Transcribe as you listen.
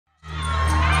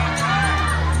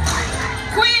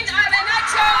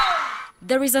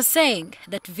There is a saying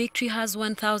that victory has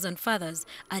 1,000 fathers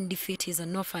and defeat is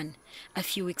an orphan. A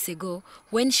few weeks ago,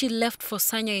 when she left for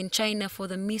Sanya in China for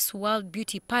the Miss World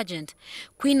Beauty pageant,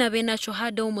 Queen Abenakyo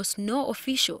had almost no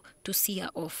official to see her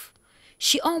off.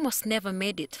 She almost never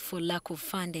made it for lack of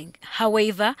funding.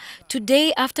 However,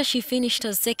 today, after she finished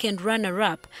as second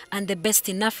runner-up and the best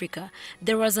in Africa,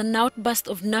 there was an outburst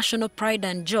of national pride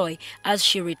and joy as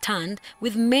she returned,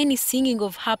 with many singing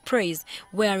of her praise,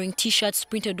 wearing T-shirts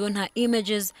printed on her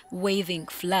images, waving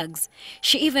flags.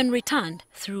 She even returned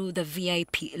through the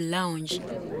VIP lounge.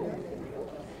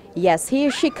 Yes,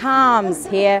 here she comes,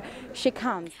 here she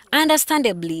comes.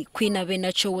 Understandably, Queen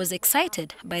Abenakyo was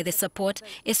excited by the support,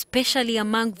 especially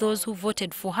among those who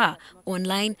voted for her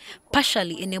online,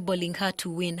 partially enabling her to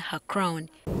win her crown.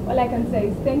 All I can say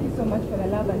is thank you so much for the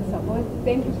love and support.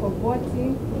 Thank you for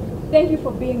voting. Thank you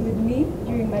for being with me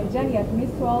during my journey at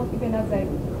Miss World, even as I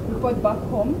report back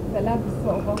home. The love is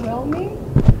so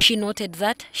overwhelming. She noted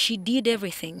that she did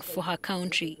everything for her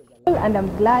country. And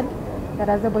I'm glad that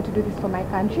I was able to do this for my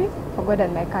country, for God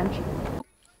and my country.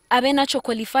 Abenakyo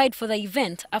qualified for the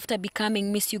event after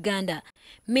becoming Miss Uganda.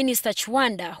 Minister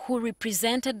Kiwanda, who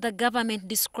represented the government,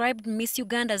 described Miss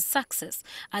Uganda's success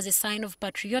as a sign of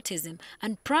patriotism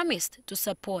and promised to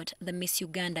support the Miss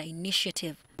Uganda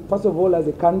initiative. First of all, as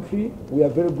a country, we are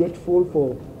very grateful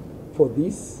for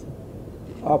this,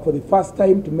 for the first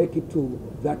time to make it to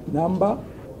that number,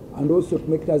 and also to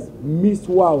make it as Miss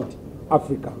World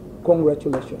Africa.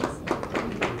 Congratulations.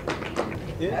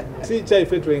 Si chai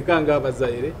fetu enkanga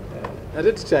abazaire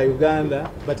ate tucha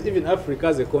Uganda, but even Africa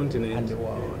as a continent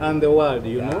and the world,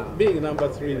 you know, being number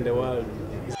 3 in the world.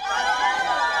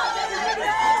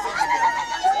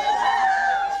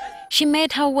 She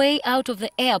made her way out of the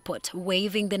airport,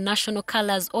 waving the national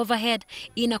colors overhead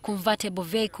in a convertible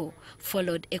vehicle,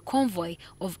 followed a convoy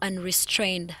of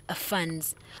unrestrained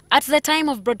fans. At the time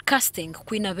of broadcasting,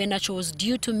 Queen Abenakyo was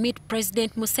due to meet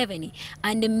President Museveni,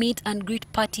 and a meet and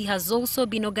greet party has also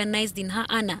been organized in her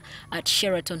honor at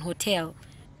Sheraton Hotel.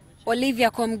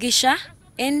 Olivia Komgisha,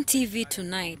 NTV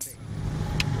Tonight.